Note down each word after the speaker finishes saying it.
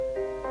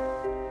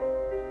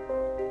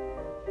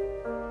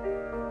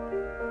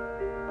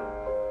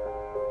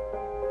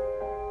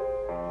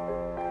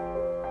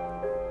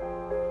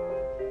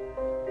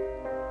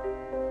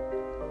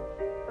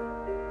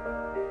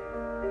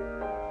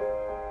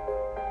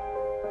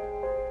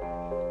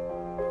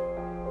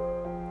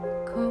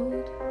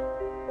cold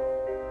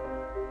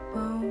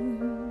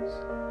bones.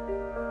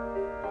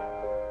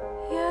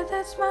 Yeah,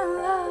 that's my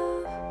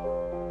love.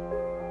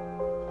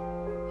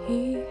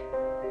 He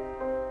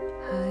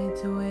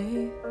hides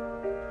away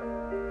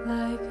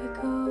like a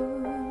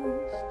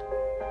ghost.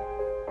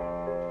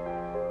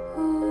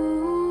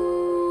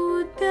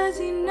 Ooh, does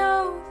he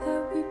know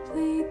that we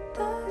bleed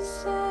the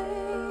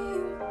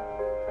same?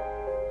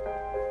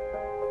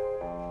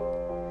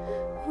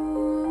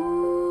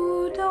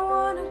 Ooh, don't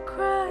wanna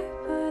cry,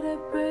 but I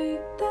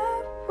break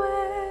that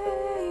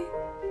way.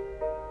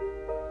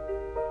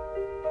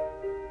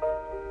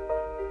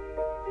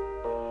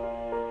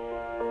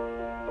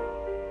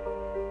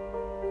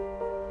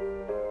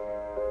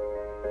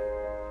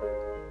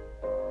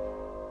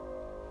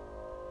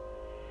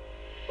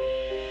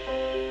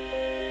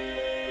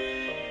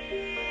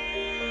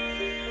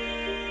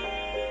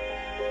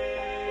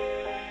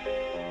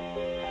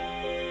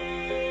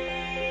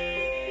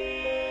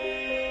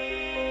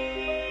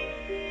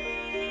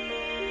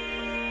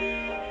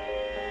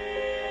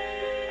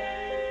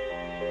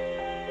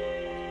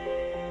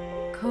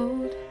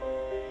 Cold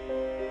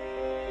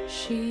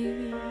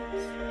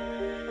sheets,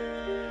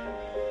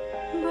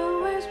 but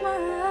where's my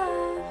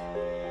love?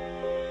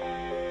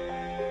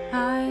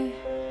 I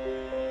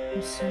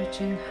am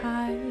searching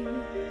high,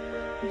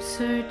 I'm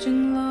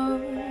searching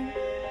low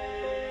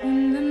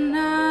in the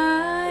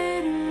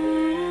night.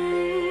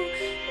 Ooh,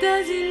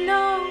 does he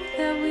know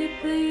that we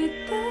bleed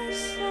the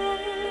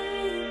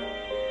same?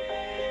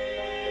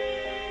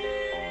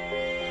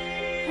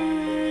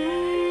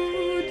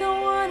 Ooh,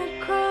 don't wanna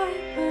cry,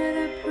 but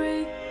I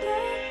break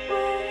that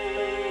way.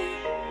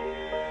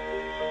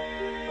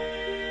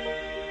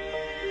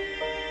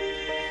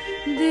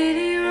 Did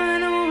he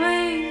run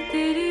away?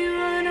 Did he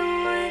run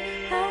away?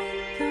 I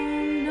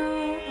don't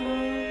know.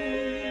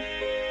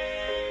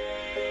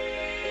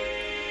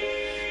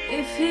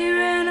 If he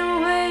ran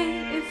away,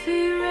 if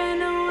he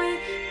ran away,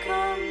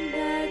 come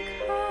back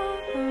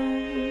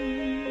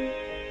home.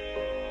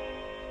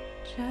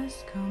 Just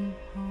come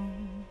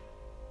home.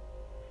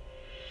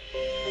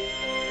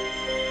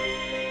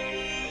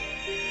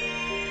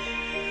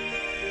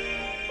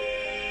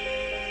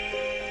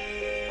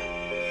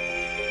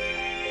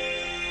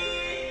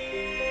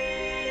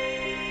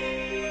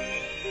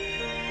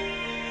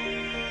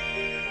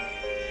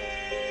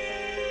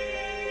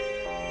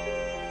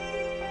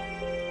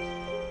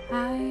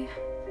 I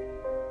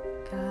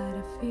got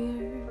a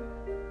fear,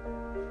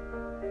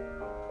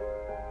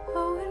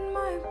 oh, in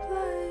my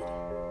blood.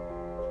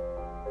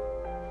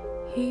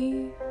 He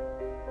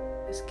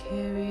was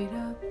carried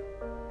up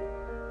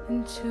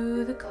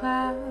into the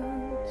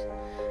clouds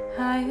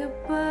high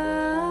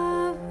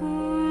above.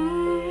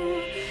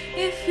 Ooh,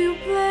 if you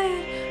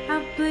bleed, I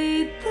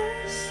bleed the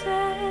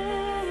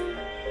same.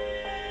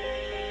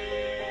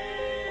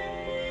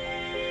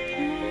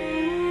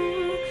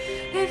 Ooh,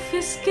 if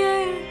you're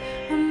scared,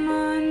 I'm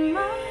on my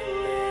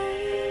way.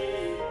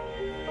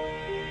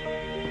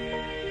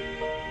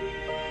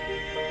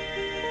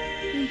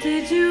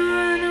 Did you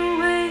run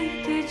away?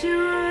 Did you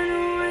run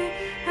away?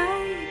 I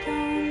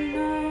don't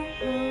know.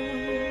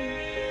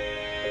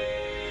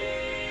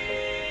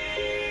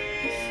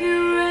 If you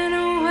ran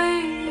away,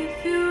 if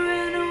you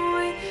ran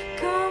away,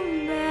 come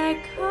back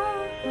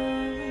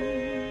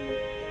home.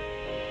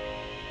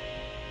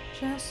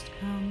 Just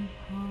come.